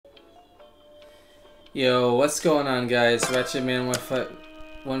Yo, what's going on, guys? Ratchet Man 15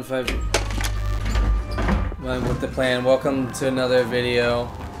 with the plan. Welcome to another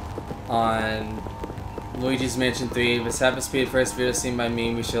video on Luigi's Mansion 3. If this happens to be the first video seen by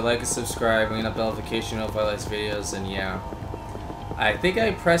me, we should like and subscribe, ring up the notification of our latest videos, and yeah. I think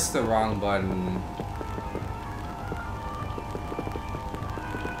I pressed the wrong button.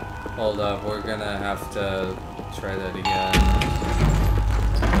 Hold up, we're gonna have to try that again.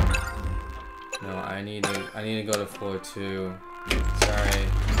 No, I need to go to floor 2. Sorry.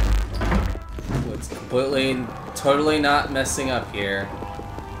 It's completely, totally not messing up here.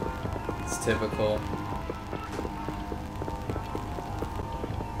 It's typical.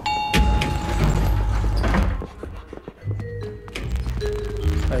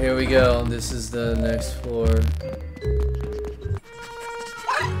 Oh, here we go. This is the next floor.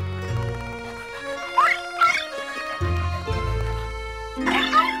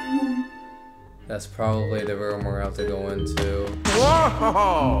 That's probably the room we're about to go into.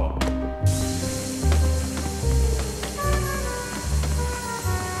 Whoa!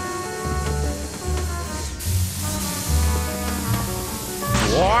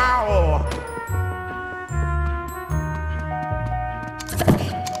 Wow!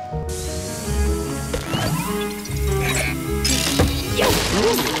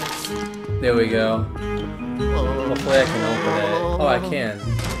 There we go. Hopefully I can open it. Oh, I can.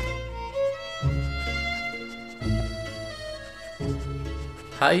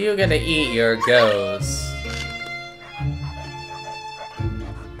 How you gonna eat your ghosts?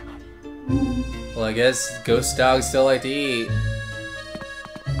 Well, I guess ghost dogs still like to eat.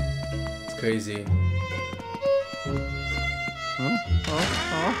 It's crazy.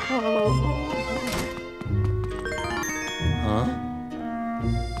 Huh?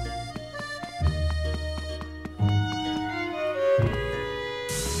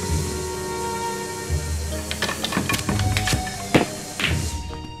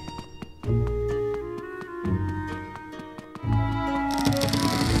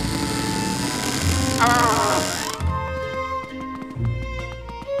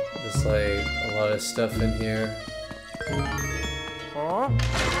 There's like a lot of stuff in here.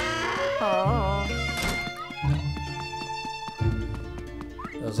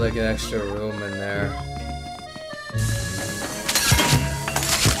 There's like an extra room in there.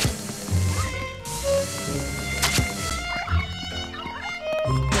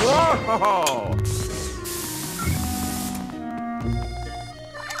 Whoa!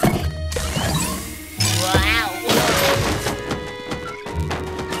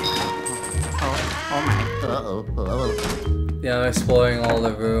 Yeah, I'm exploring all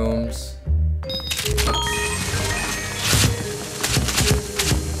the rooms.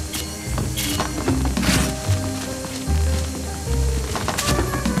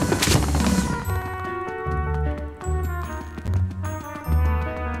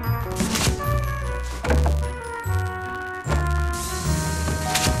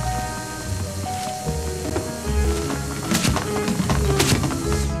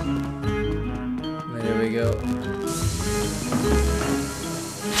 There we go.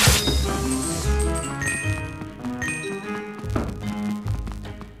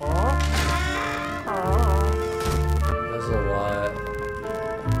 There's a lot.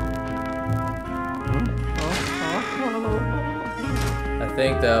 I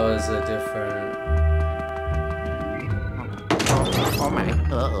think that was a different... Oh my.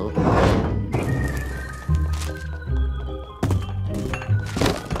 Uh-oh.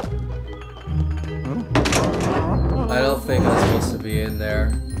 I don't think I'm supposed to be in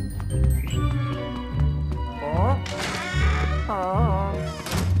there.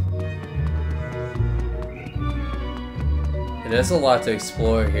 There's a lot to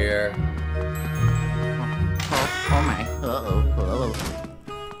explore here. Oh my. Uh-oh.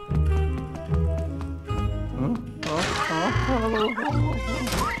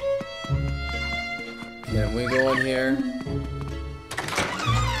 Can we go in here?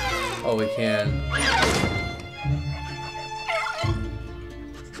 Oh, we can.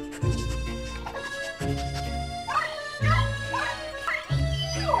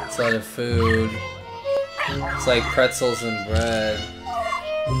 It's a lot of food. It's like pretzels and bread.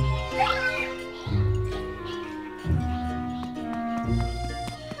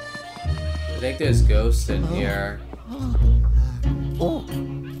 I think there's ghosts in here. Oh.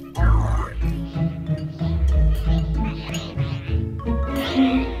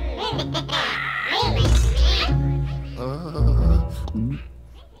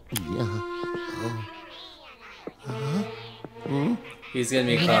 He's gonna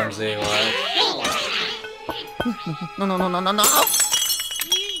be clumsy, what? No.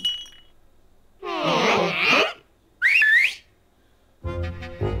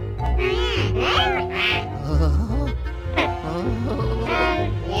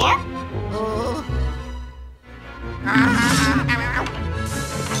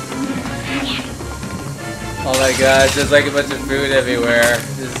 Oh my gosh, there's like a bunch of food everywhere.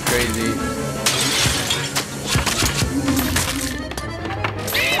 This is crazy.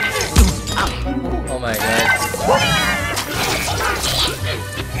 Oh my god.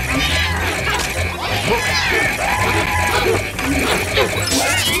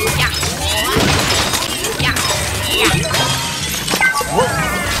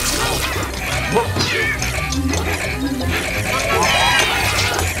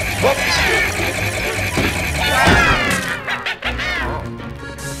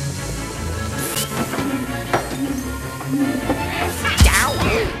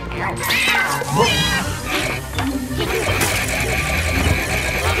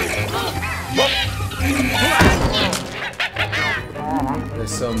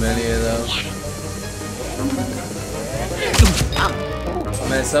 There's so many of them. Oh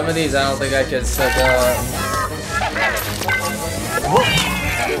man, some of these I don't think I can set up.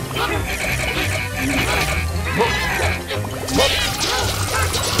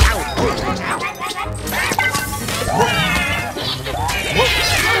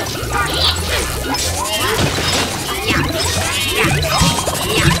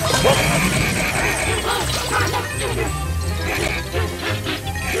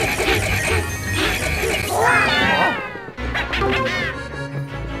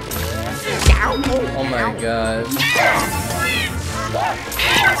 Oh my god.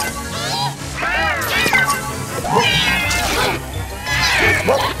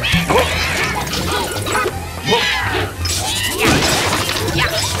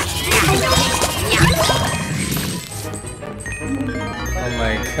 Oh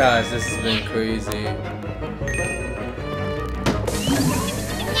my gosh, this has been crazy.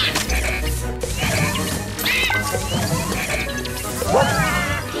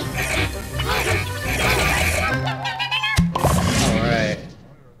 Alright.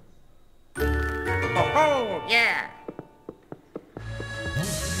 Oh, yeah.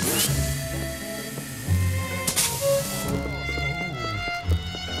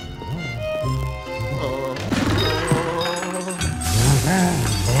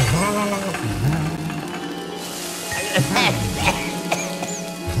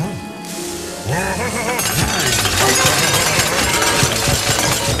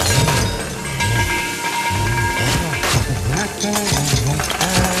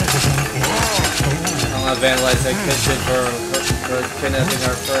 I'm gonna vandalize that kitchen for kidnapping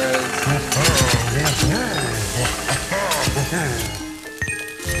our friends.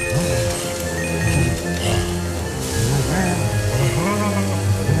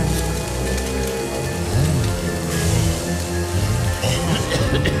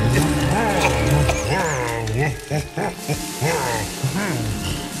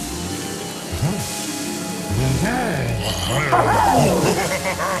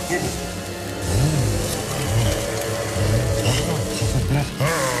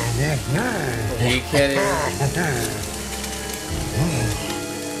 He can't even...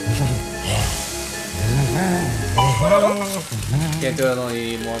 Can't do it unless you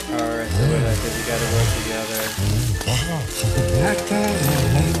need more power into it, because you gotta work together.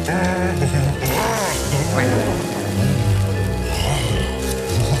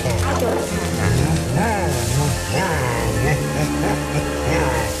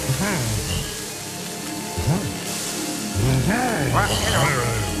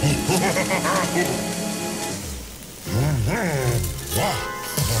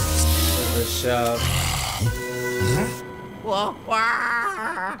 There's a shop.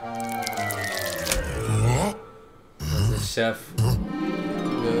 There's a chef.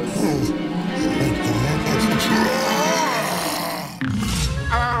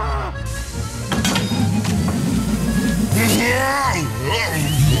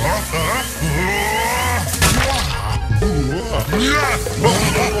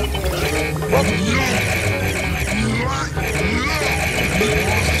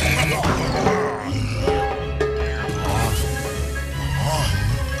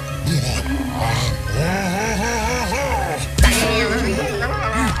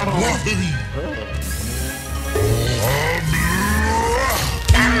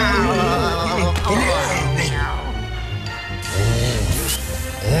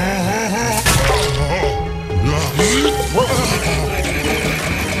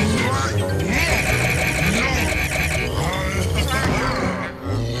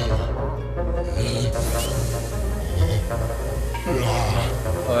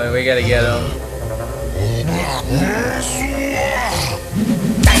 Alright, we gotta get him.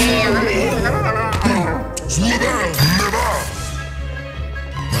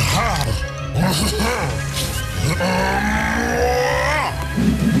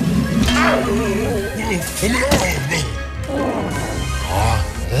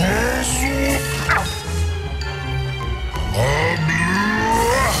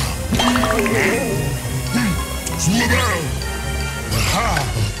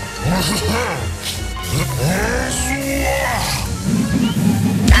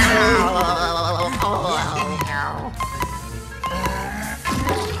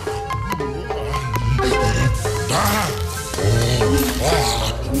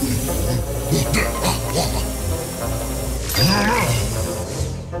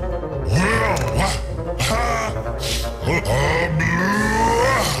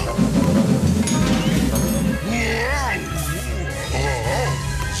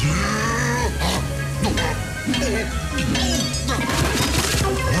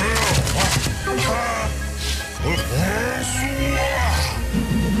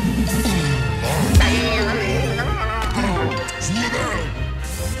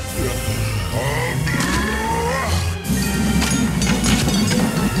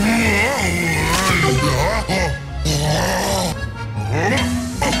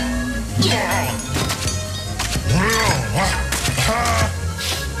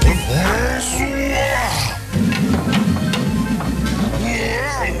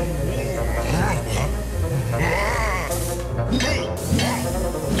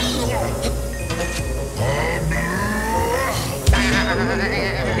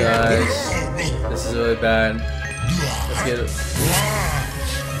 Guys, this is really bad. Let's get it.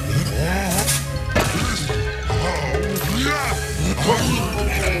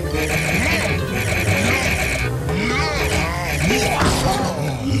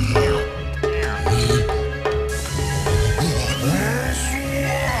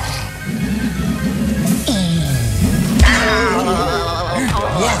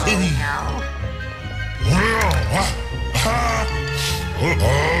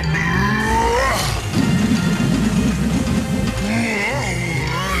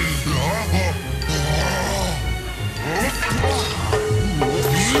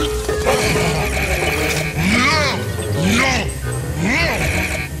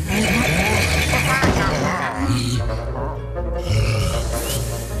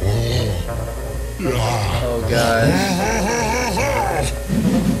 Oh, guys.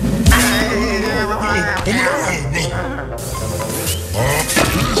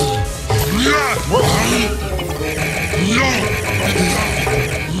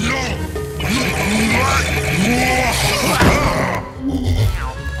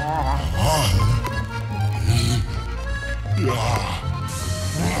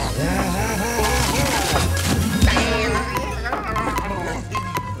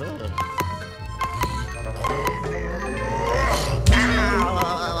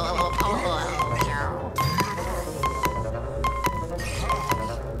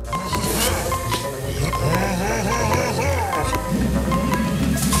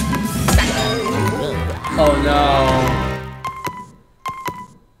 Oh no.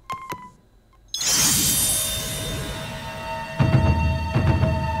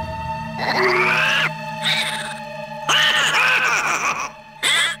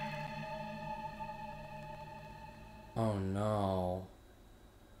 Oh no.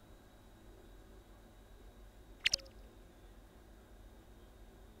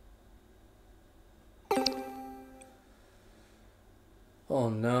 Oh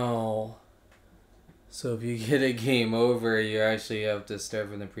no. So if you get a game over, you actually have to start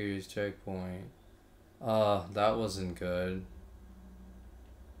from the previous checkpoint. That wasn't good.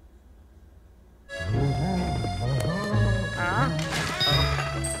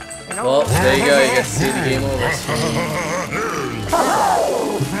 Well, there you go, you get to see the game over screen.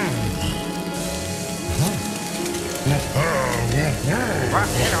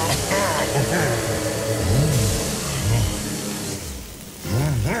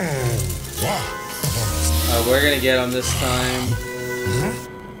 We're gonna get him this time.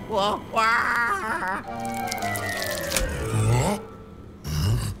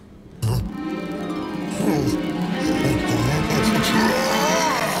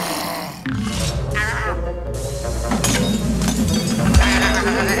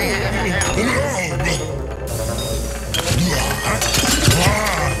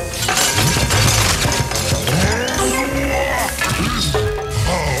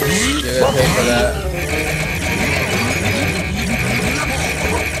 You're gonna pay for that.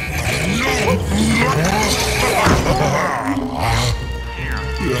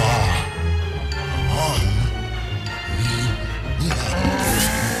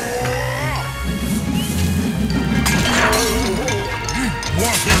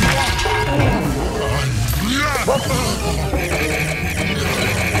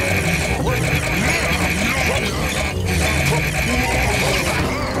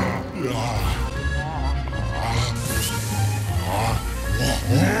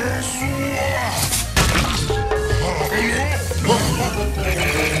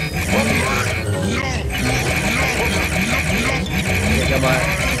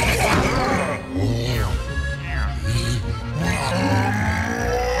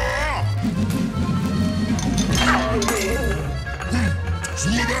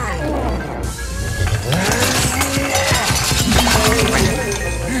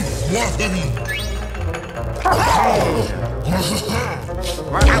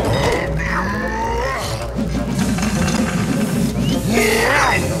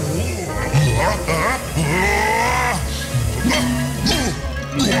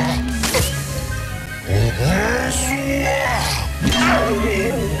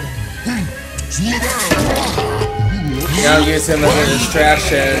 Now use him as a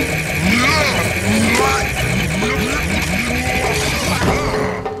distraction.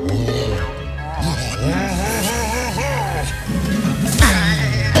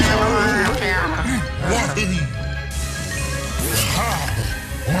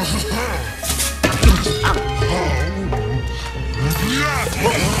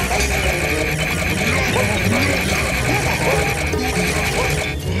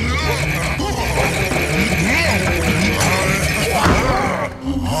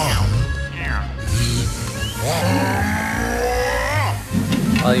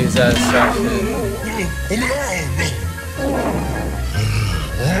 I'll use that distraction.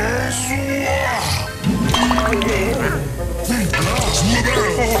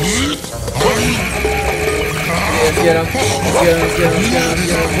 Let's get him.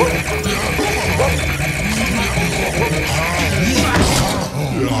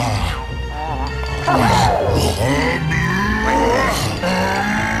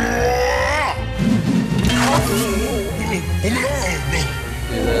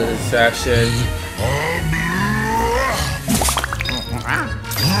 Use a distraction.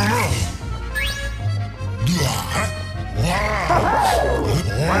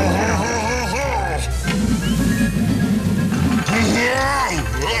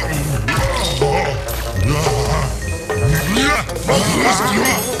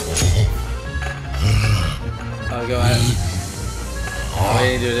 I'll go ahead. I'm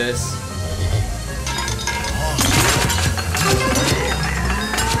waiting to do this.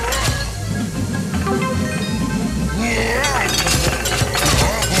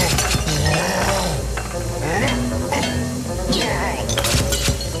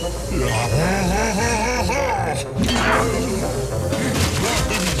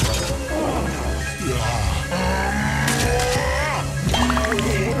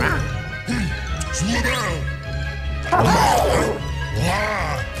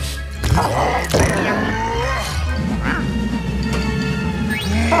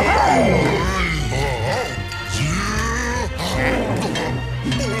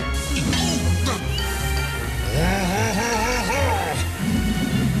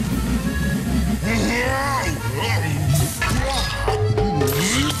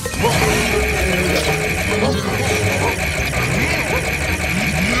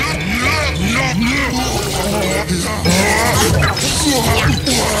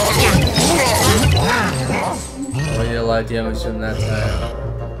 Oh, we did a lot of damage from that time.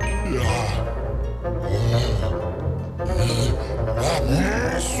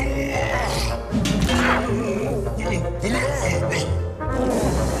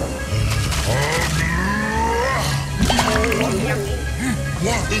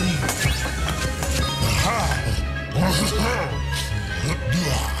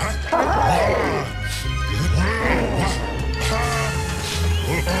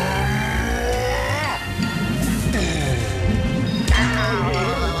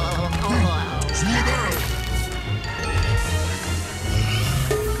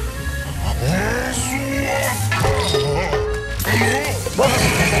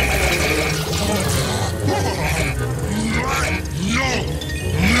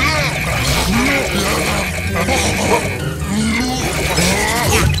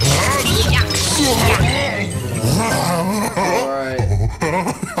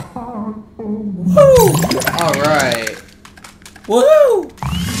 Alright. Woohoo!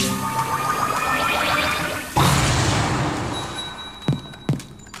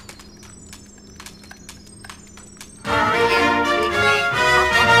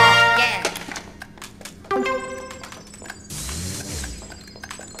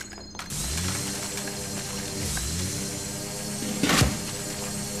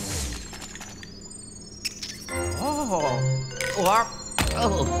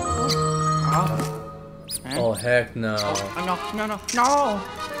 Oh heck no. No.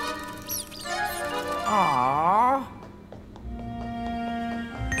 Aww.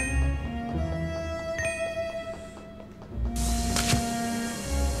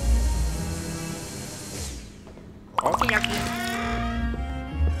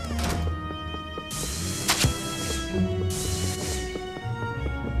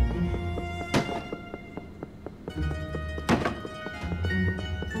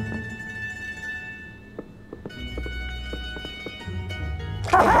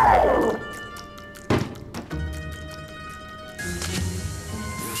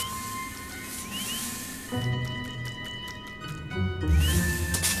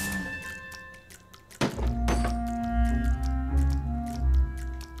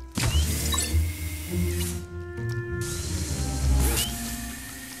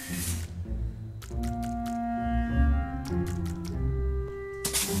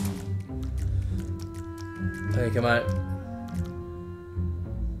 Okay, come on.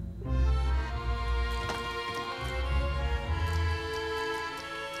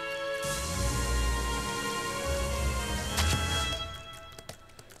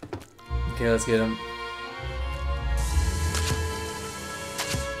 Okay, let's get him.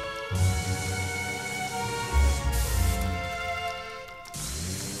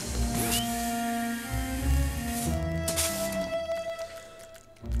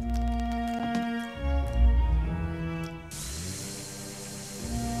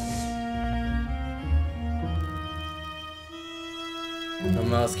 My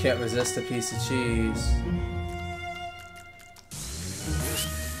mouse can't resist a piece of cheese.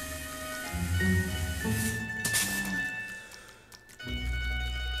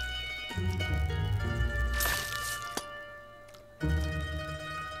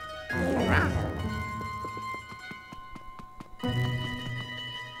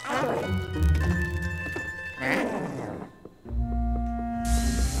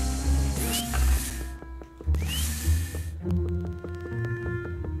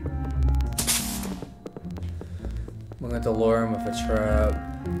 I'm going to lure him with a trap.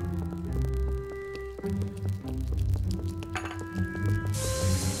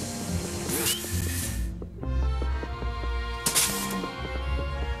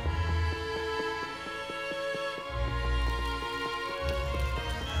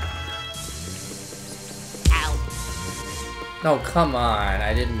 No, come on.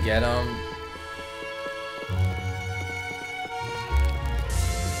 I didn't get him.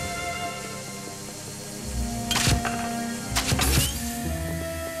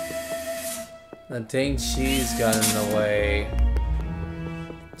 The dang cheese got in the way.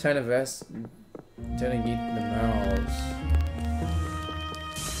 Trying to eat the mouse.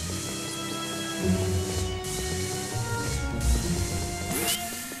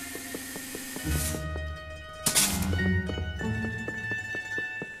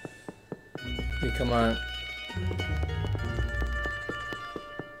 Okay, come on.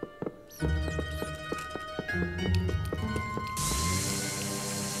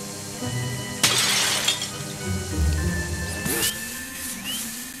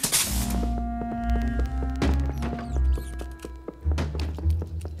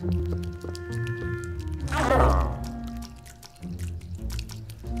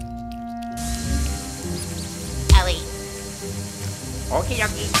 Ellie. Okie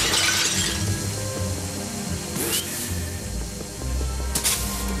dokie.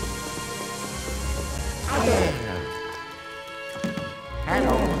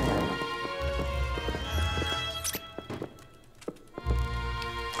 Hello.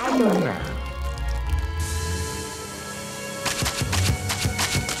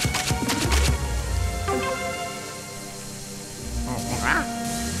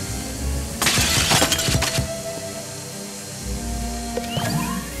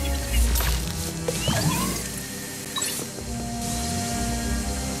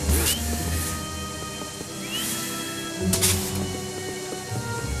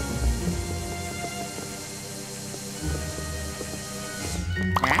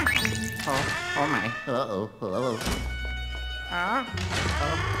 Oh my. Uh-oh. Hello.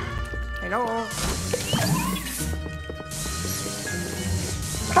 Hello.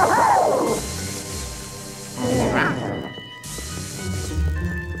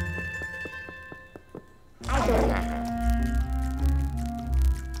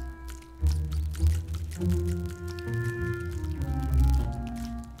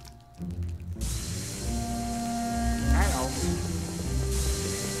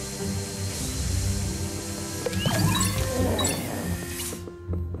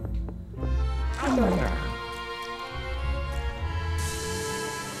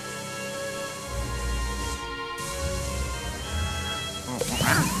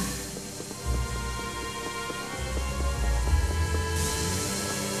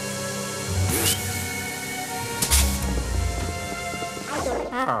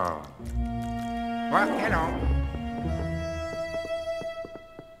 Oh. Well, hello.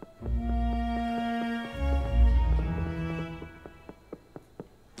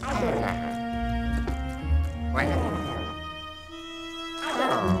 What?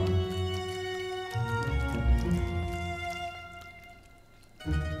 Oh.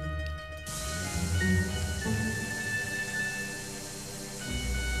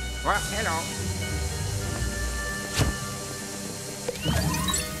 Well, hello.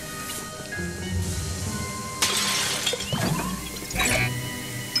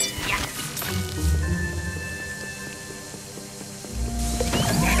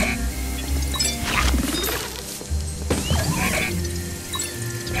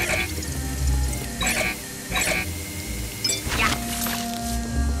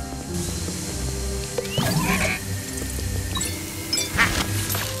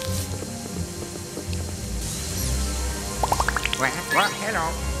 Hello.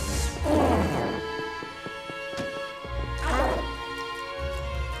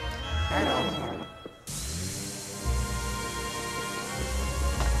 Hello.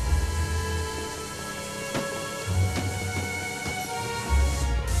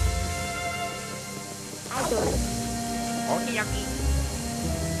 Okie dokie.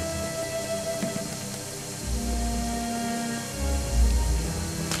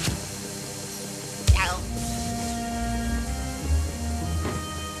 Ciao.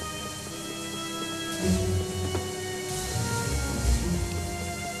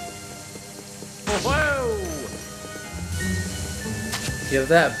 Whoa! Give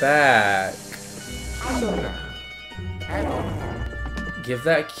that back. Hello. Give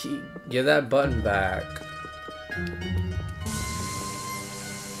that key. Give that button back.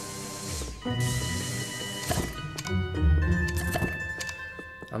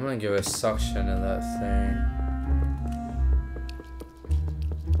 I'm gonna give a suction to that thing.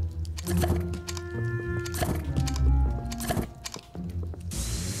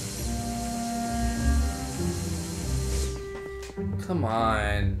 Come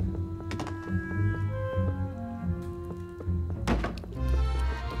on.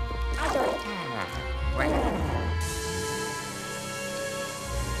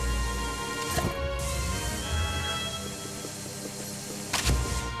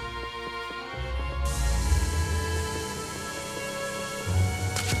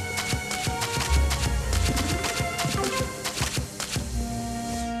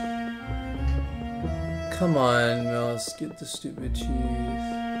 Come on, Mouse, get the stupid cheese.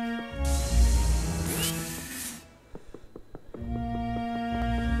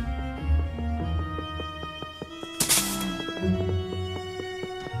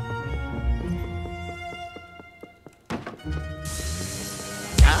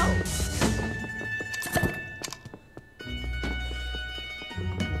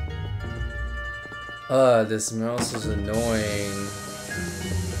 This mouse is annoying.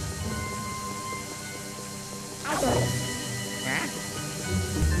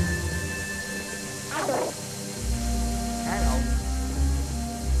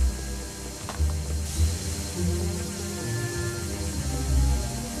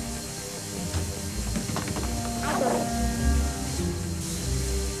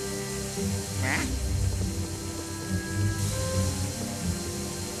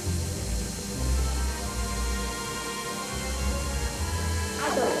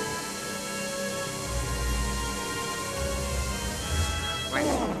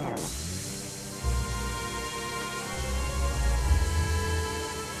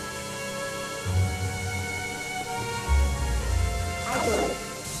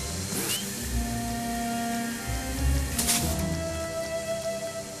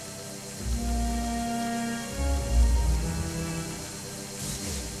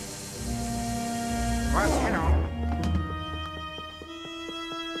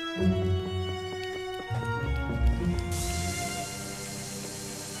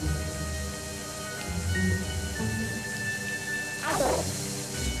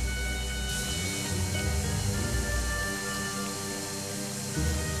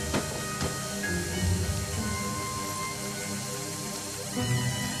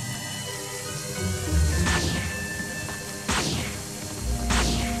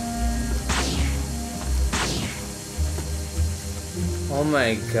 Oh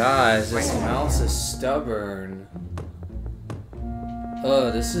my gosh, this mouse is stubborn.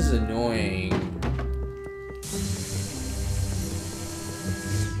 Oh, this is annoying.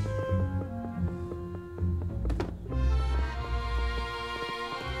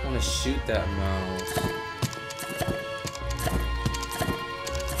 I want to shoot that mouse.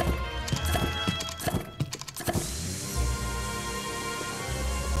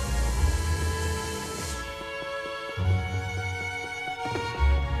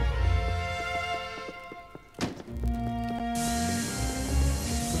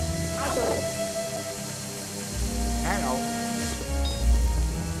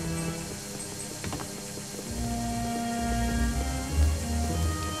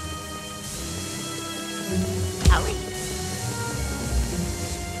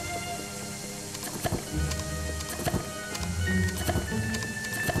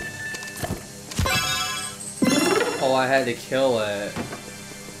 Oh, I had to kill it.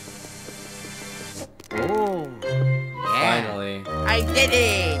 Oh, yeah. Finally. I did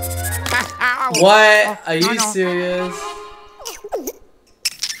it! What? Are you no. serious?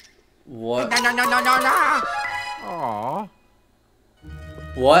 What? No. Aww.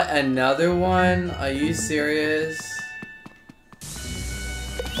 What? Another one? Are you serious?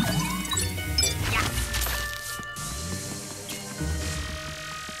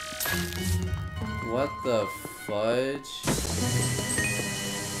 What the fudge?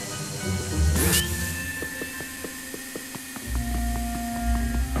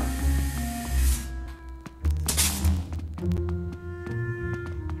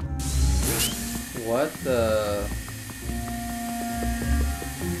 What the...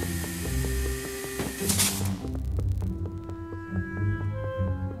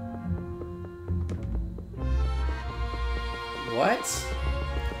 What?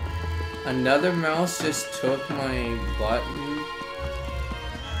 Another mouse just took my button?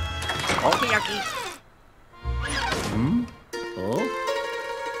 Okay, okay. Hmm? Oh?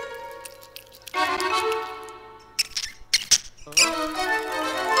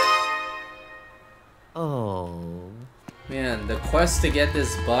 Oh. Man, the quest to get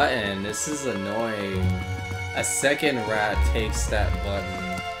this button, this is annoying. A second rat takes that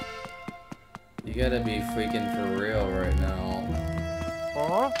button. You gotta be freaking for real right now.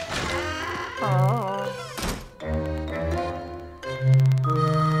 Oh? Oh.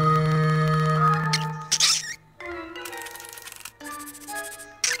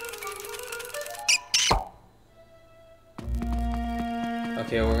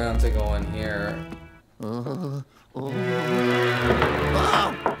 Okay, we're gonna have to go in here. Oh. Oh.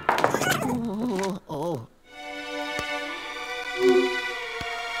 Oh.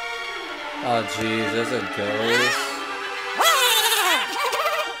 Oh jeez, there's a ghost.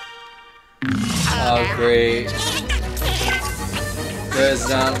 Oh great. There's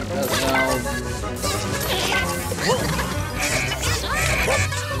no...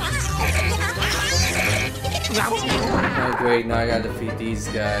 Oh great, now I gotta defeat these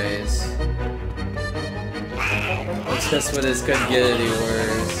guys. Just with his good get any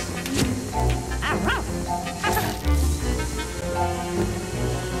words.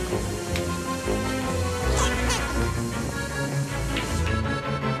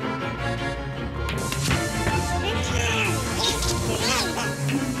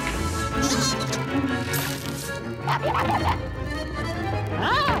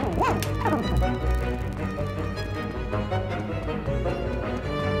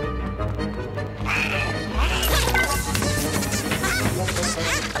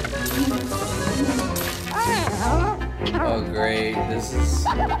 Oh great, this is...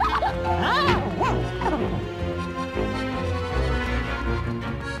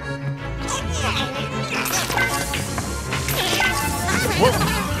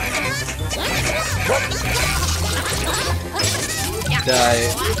 Die.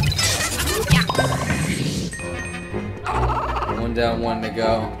 One down, one to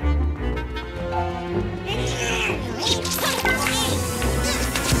go.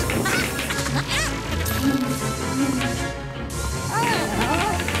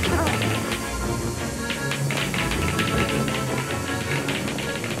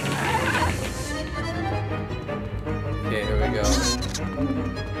 Okay, here we go.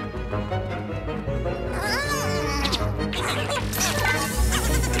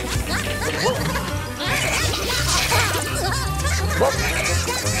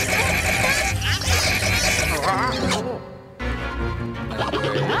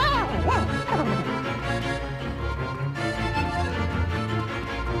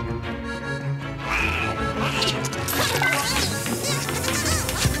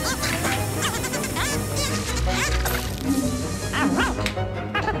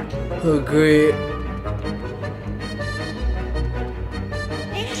 Oh great.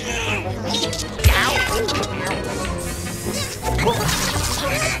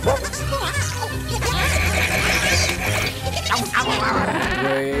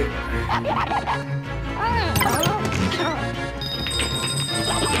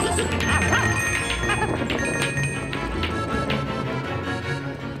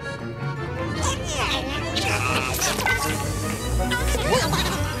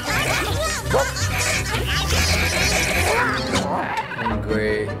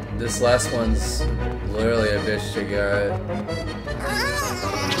 Great. This last one's literally a bitch to get.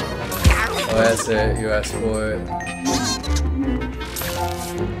 Oh, that's it. You asked for it.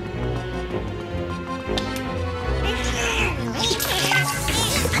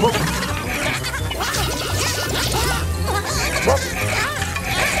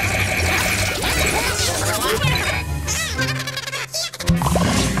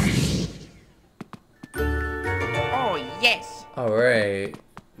 Oh, yes. Alright.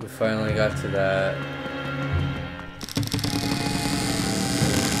 We finally got to that.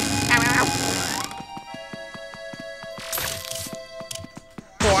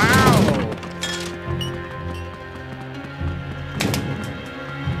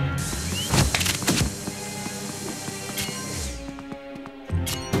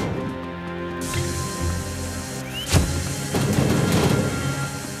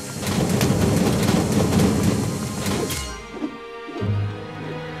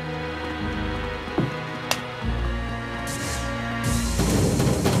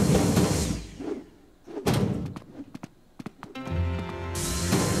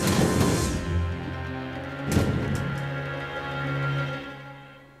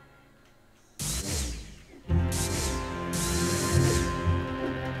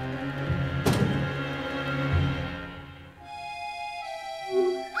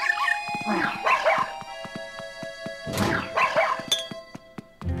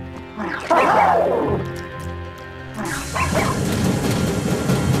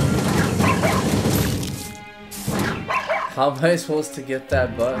 How am I supposed to get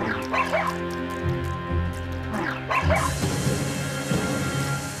that button?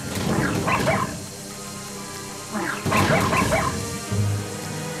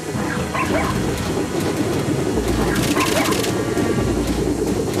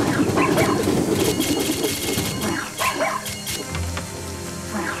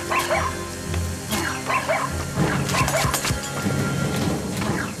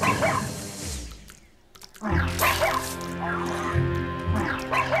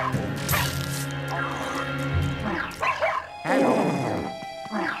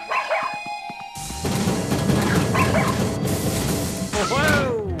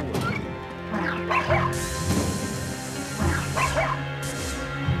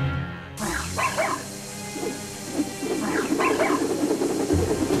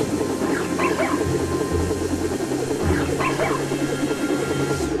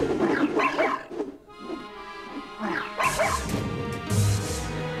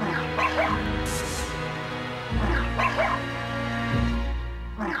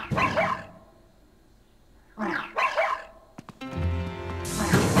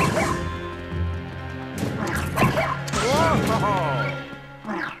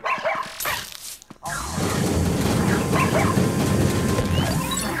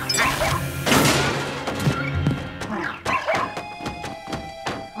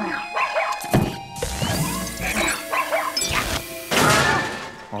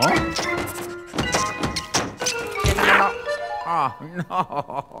 Oh,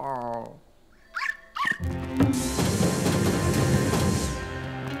 no.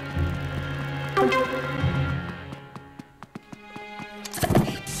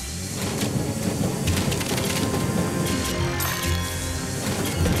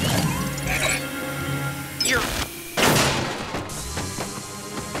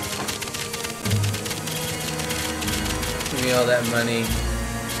 Give me all that money.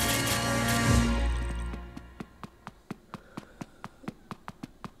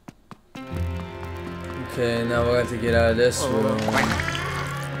 Okay, now we're going to get out of this room.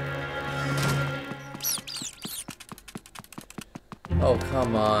 Oh,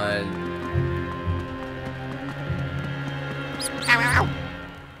 come on.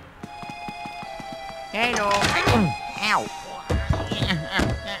 Hello. Ow.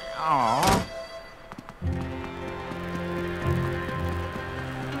 Aw.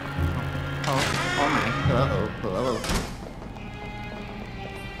 Oh my. Uh-oh.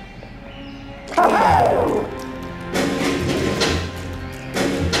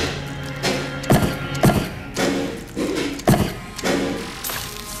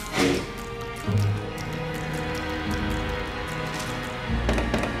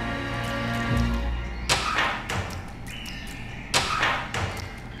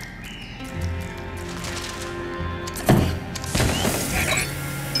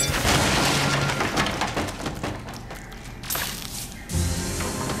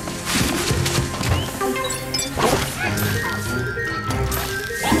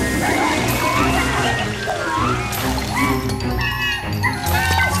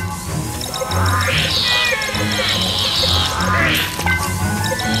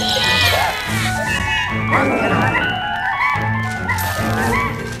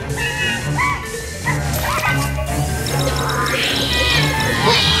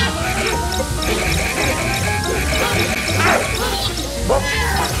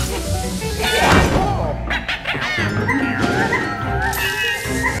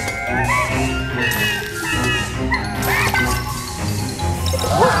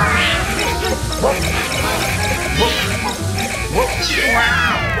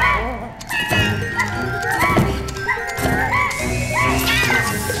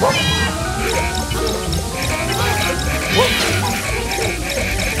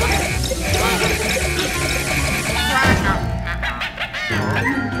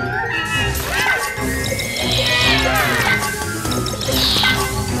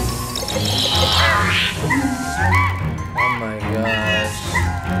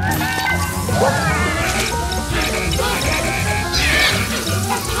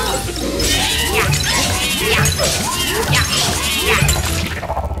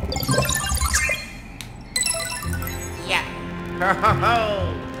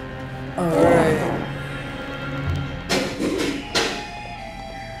 Alright.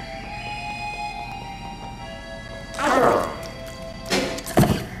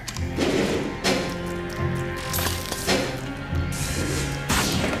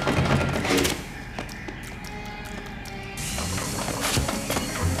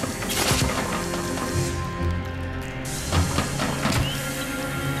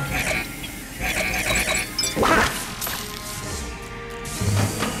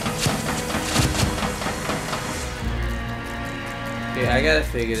 I gotta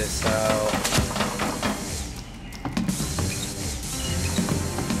figure this out.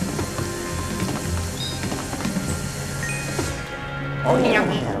 Oh, yeah.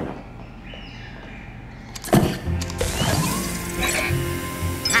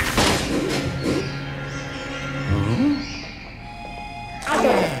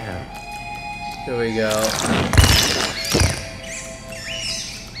 Here we go.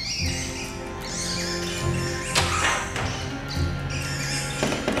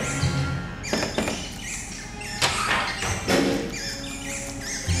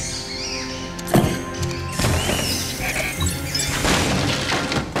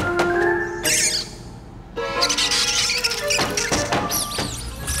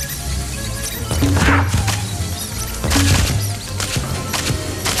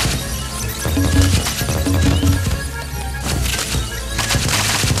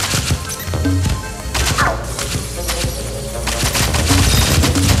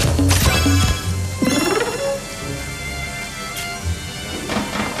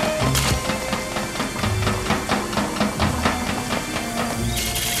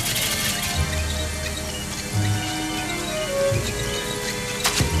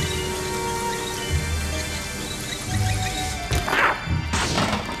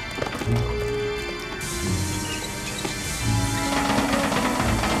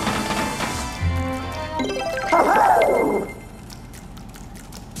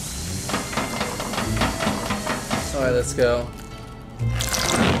 Alright, let's go.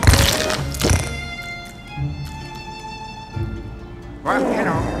 Well,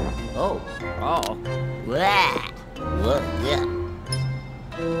 hello. Oh. Oh. Wah. What? Yeah.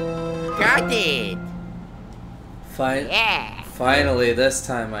 Got it. Yeah. Finally, this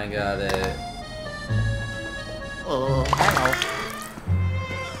time I got it. Oh, hello.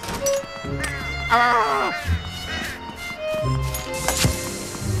 Oh.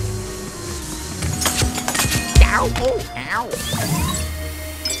 Ow. Oh, ow.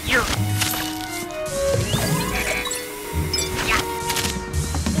 You. Yeah.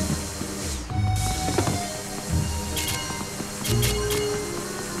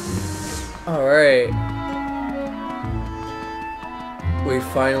 Alright. We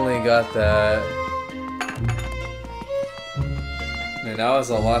finally got that. And that was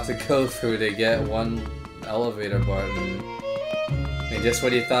a lot to go through to get one elevator button. And just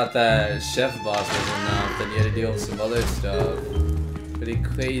when you thought that chef boss was enough, then you had to deal with some other stuff. Pretty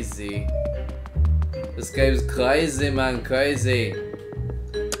crazy. This game's crazy, man, crazy.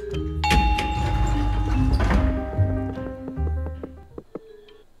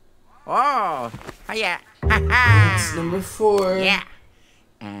 Oh, yeah. Ha It's number 4. Yeah.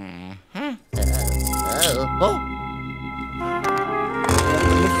 Uh-huh. Oh.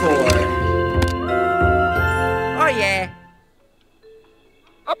 Number 4. Oh, yeah.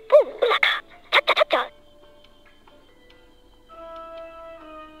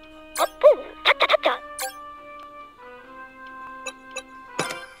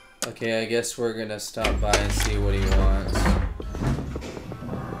 Okay, I guess we're gonna stop by and see what he wants.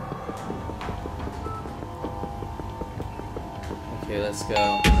 Okay, let's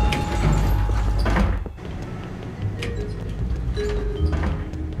go.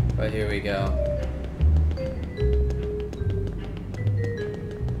 Right, here we go.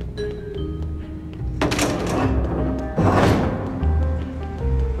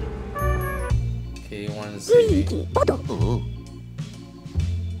 Okay, you wanted to see me? Ooh.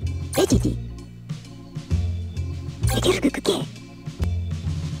 エジティエゲルグクケ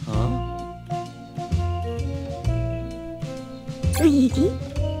Huh? ルイージ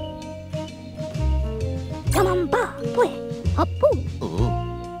ガマンバーポエハッポ Ooh.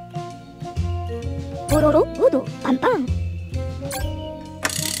 ーポロロウドパンパン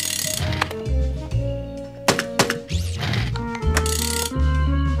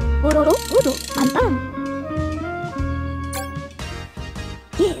ポロロウドパンパン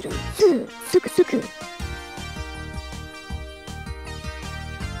ゲールスースクスク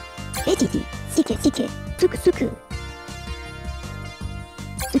エジティシケシケスクスク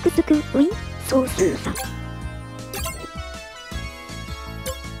スクスクウィソースーサ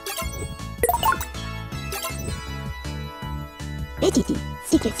エジティ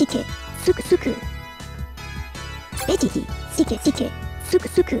シケシケスクスクエジティシケシケスク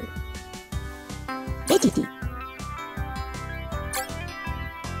スクエジティ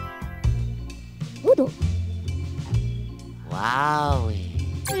ウド Wow.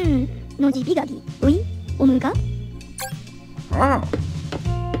 ノジビガギウィオムガ Oh.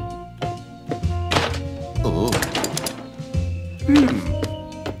 Ooh.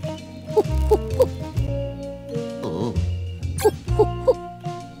 ホッホッホッ Ooh. ホッホッホッ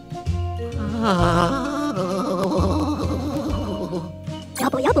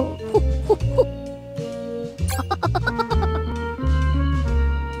Yabo yabo. Ho ho ho.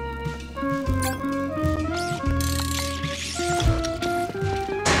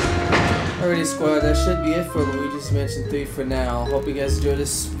 Alrighty squad, that should be it for Luigi's Mansion 3 for now. Hope you guys enjoyed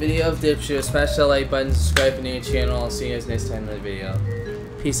this video of Dipshit. Smash that like button, subscribe to the channel. I'll see you guys next time in the video.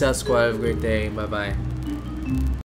 Peace out squad, have a great day, bye bye.